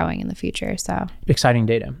support growing in the future. So exciting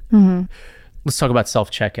data. Let's talk about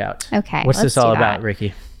self-checkout. Okay. What's this all about,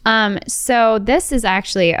 Ricky? So this is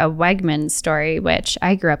actually a Wegmans story, which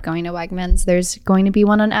I grew up going to Wegmans. There's going to be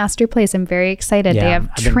one on Astor Place. I'm very excited. Yeah, they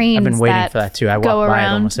have trains I've been waiting for that too. I go walk by it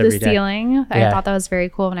around almost the every day. ceiling. I thought that was very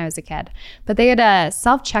cool when I was a kid. But they had a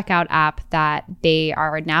self-checkout app that they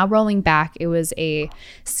are now rolling back. It was a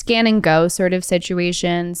scan and go sort of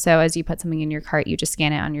situation. So as you put something in your cart, you just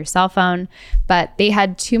scan it on your cell phone. But they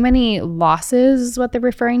had too many losses, is what they're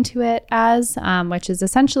referring to it as, which is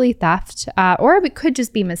essentially theft, or it could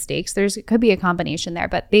just be mistakes. It could be a combination there,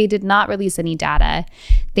 but they did not release any data.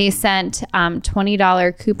 They sent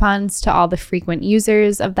 $20 coupons to all the frequent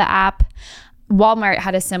users of the app. Walmart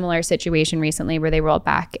had a similar situation recently where they rolled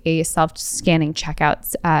back a self-scanning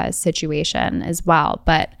checkout situation as well.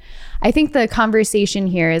 But I think the conversation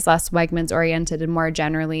here is less Wegmans oriented and more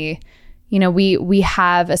generally, you know, we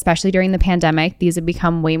have, especially during the pandemic, these have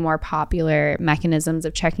become way more popular mechanisms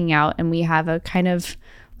of checking out. And we have a kind of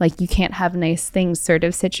like, you can't have nice things sort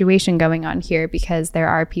of situation going on here because there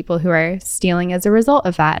are people who are stealing as a result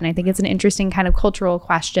of that. And I think it's an interesting kind of cultural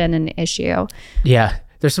question and issue. Yeah.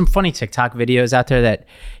 There's some funny TikTok videos out there that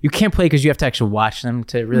you can't play because you have to actually watch them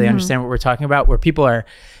to really understand what we're talking about, where people are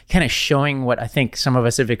kind of showing what I think some of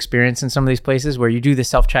us have experienced in some of these places where you do the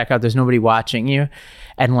self-checkout, there's nobody watching you.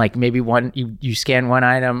 And like maybe you scan one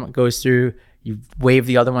item, goes through, you wave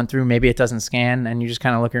the other one through, maybe it doesn't scan, and you just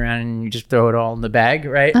kind of look around and you just throw it all in the bag,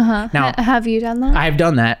 right? Now, have you done that? I've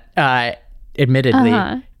done that,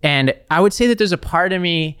 admittedly. And I would say that there's a part of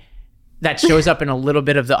me that shows up in a little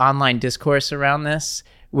bit of the online discourse around this,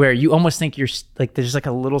 where you almost think you're like, there's like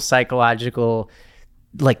a little psychological,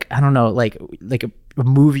 like, I don't know, like a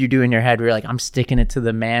move you do in your head where you're like, I'm sticking it to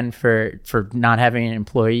the man for not having an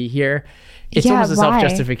employee here. It's almost a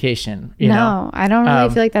self-justification, you know? I don't really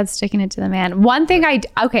feel like that's sticking it to the man. One thing I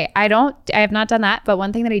have not done that, but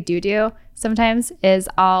one thing that I do sometimes is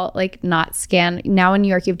I'll like not scan. Now in New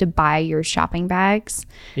York, you have to buy your shopping bags.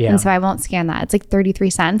 Yeah. And so I won't scan that. It's like 33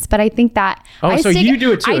 cents. But I think that. You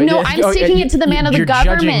do it too. I know. I'm sticking it to the man of the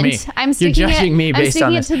government. I'm sticking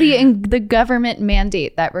it to the government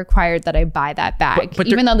mandate that required that I buy that bag, but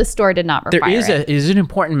even though the store did not require it. There is an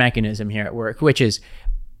important mechanism here at work, which is,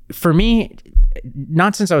 for me,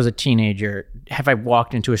 not since I was a teenager have I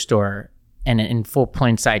walked into a store and in full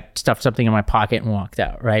plain sight stuffed something in my pocket and walked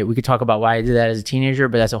out, right? We could talk about why I did that as a teenager,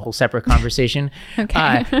 but that's a whole separate conversation.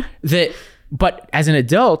 Okay. But as an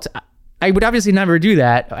adult, I would obviously never do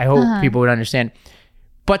that. I hope people would understand.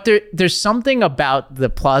 But there's something about the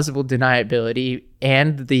plausible deniability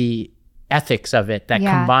and the ethics of it that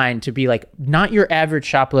combine to be like not your average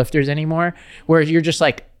shoplifters anymore, where you're just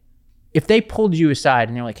like, if they pulled you aside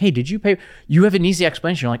and they're like, hey, did you pay? You have an easy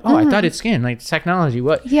explanation. You're like, oh, I thought it's scanned. Like, technology,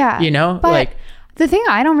 what? Yeah. You know? But like, the thing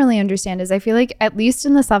I don't really understand is I feel like, at least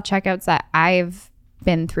in the self-checkouts that I've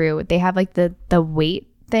been through, they have like the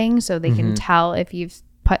weight thing so they can tell if you've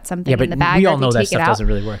put something in the bag. We all know that stuff doesn't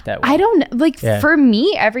really work that way. I don't like for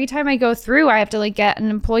me, every time I go through, I have to like get an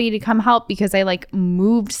employee to come help because I like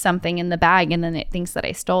moved something in the bag and then it thinks that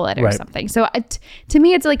I stole it or something. So to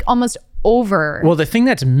me, it's like almost over. Well, the thing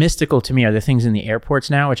that's mystical to me are the things in the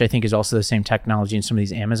airports now, which I think is also the same technology in some of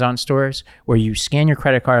these Amazon stores, where you scan your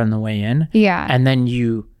credit card on the way in, and then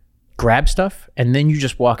you grab stuff, and then you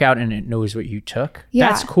just walk out and it knows what you took.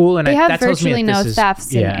 That's cool, and they have that tells me virtually that no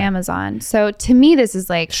thefts in Amazon. So to me, this is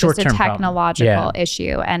like just a technological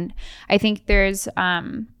issue, and I think there's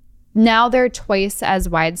now they're twice as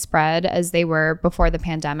widespread as they were before the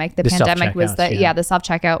pandemic. The pandemic was the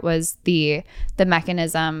self-checkout was the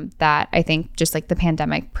mechanism that I think just like the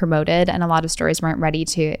pandemic promoted, and a lot of stores weren't ready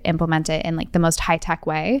to implement it in like the most high-tech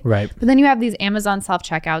way. Right. But then you have these Amazon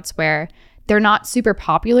self-checkouts where they're not super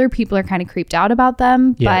popular. People are kind of creeped out about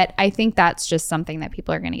them, but I think that's just something that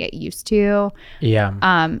people are going to get used to.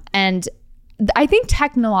 Yeah. And I think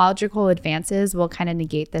technological advances will kind of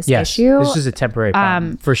negate this issue. This is a temporary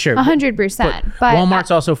problem, for sure. 100%. But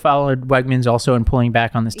Walmart's also followed Wegmans also in pulling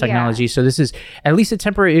back on this technology. So this is at least a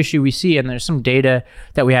temporary issue we see. And there's some data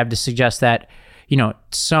that we have to suggest that, you know,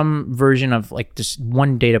 some version of like this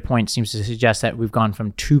one data point seems to suggest that we've gone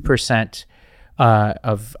from 2%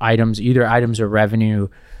 of items, either items or revenue,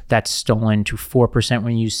 that's stolen to 4%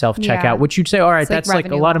 when you use self-checkout, which you'd say, all right, that's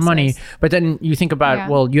like a lot of money. But then you think about,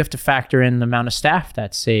 well, you have to factor in the amount of staff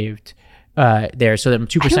that's saved there. So that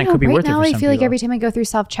 2% could be worth it for some people. I feel like every time I go through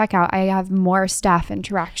self-checkout, I have more staff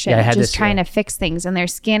interaction, just trying to fix things. And they're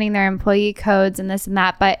scanning their employee codes and this and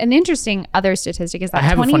that. But an interesting other statistic is that I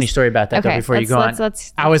have a funny story about that though, before you go on.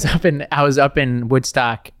 I was up in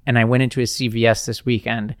Woodstock and I went into a CVS this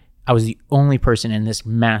weekend. I was the only person in this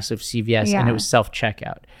massive CVS and it was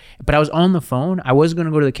self-checkout. But I was on the phone. I was going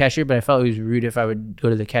to go to the cashier, but I felt it was rude if I would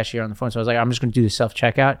go to the cashier on the phone. So I was like, I'm just going to do the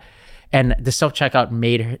self-checkout. And the self-checkout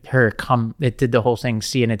made her come. It did the whole thing,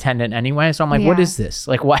 see an attendant anyway. So I'm like, what is this?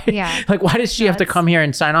 Like, why? Like, why does she have to come here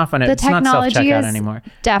and sign off on it? The it's not self-checkout anymore.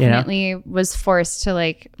 Definitely was forced to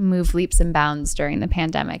like move leaps and bounds during the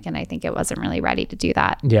pandemic, and I think it wasn't really ready to do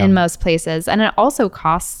that in most places. And it also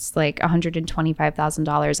costs like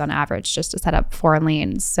 $125,000 on average just to set up 4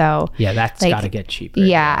 lanes. So that's got to get cheaper.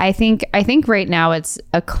 I think right now it's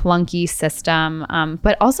a clunky system.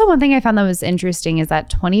 But also one thing I found that was interesting is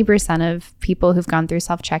that 20% ton of people who've gone through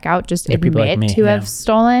self-checkout just Yeah, people like admit me, to yeah. have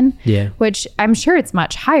stolen, Yeah. which I'm sure it's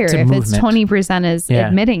much higher It's a if movement. it's 20% is Yeah.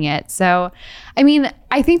 admitting it. So, I mean,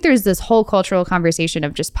 I think there's this whole cultural conversation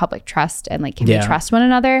of just public trust and like, can we Yeah. trust one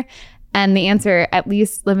another? And the answer, at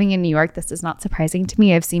least living in New York, this is not surprising to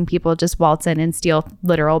me. I've seen people just waltz in and steal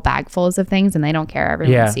literal bagfuls of things and they don't care.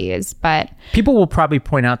 Everyone Yeah. sees. But People will probably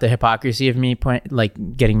point out the hypocrisy of me like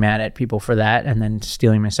getting mad at people for that and then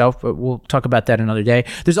stealing myself, but we'll talk about that another day.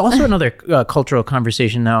 There's also another cultural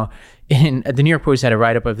conversation though. In the New York Post had a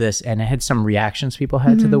write-up of this, and it had some reactions people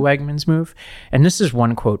had to the Wegmans move. And this is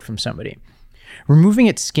one quote from somebody. "Removing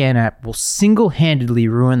its scan app will single-handedly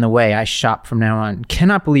ruin the way I shop from now on.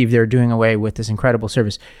 Cannot believe they're doing away with this incredible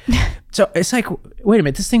service." So it's like, wait a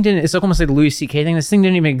minute, this thing didn't, it's like almost like the Louis C.K. thing. This thing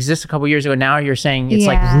didn't even exist a couple years ago. Now you're saying it's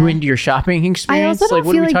like Yeah. ruined your shopping I experience? also Like, don't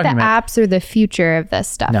what are feel we like the talking about? apps are the future of this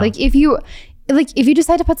stuff. No. Like if you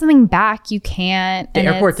decide to put something back, you can't. The and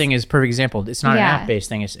airport it's- thing is a perfect example. It's not Yeah. an app-based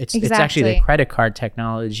thing. It's actually the Exactly. credit card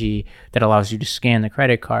technology that allows you to scan the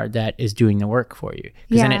credit card that is doing the work for you.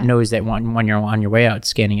 Because then Yeah. it knows that when you're on your way out,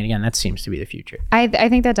 scanning it again. That seems to be the future. I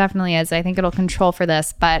think that definitely is. I think it'll control for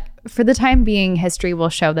this, but for the time being, history will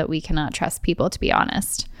show that we cannot trust people, to be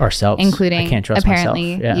honest. Ourselves. Including I can't trust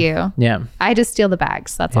apparently myself. Yeah. you. Yeah. I just steal the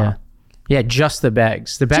bags. That's Yeah. all. Yeah, just the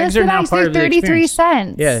bags. The bags Just are the now bags, part they're of the 33 experience.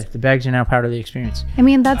 cents. Yeah, the bags are now part of the experience. I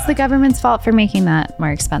mean, that's the government's fault for making that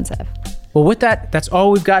more expensive. Well, with that, that's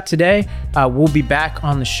all we've got today. We'll be back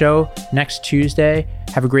on the show next Tuesday.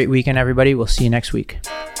 Have a great weekend, everybody. We'll see you next week.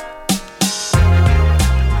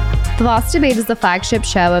 The Lost Debate is the flagship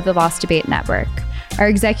show of the Lost Debate Network. Our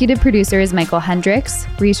executive producer is Michael Hendricks,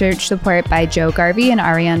 research support by Joe Garvey and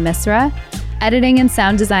Ariane Misra, editing and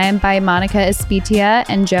sound design by Monica Espitia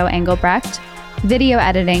and Joe Engelbrecht, video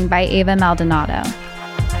editing by Ava Maldonado.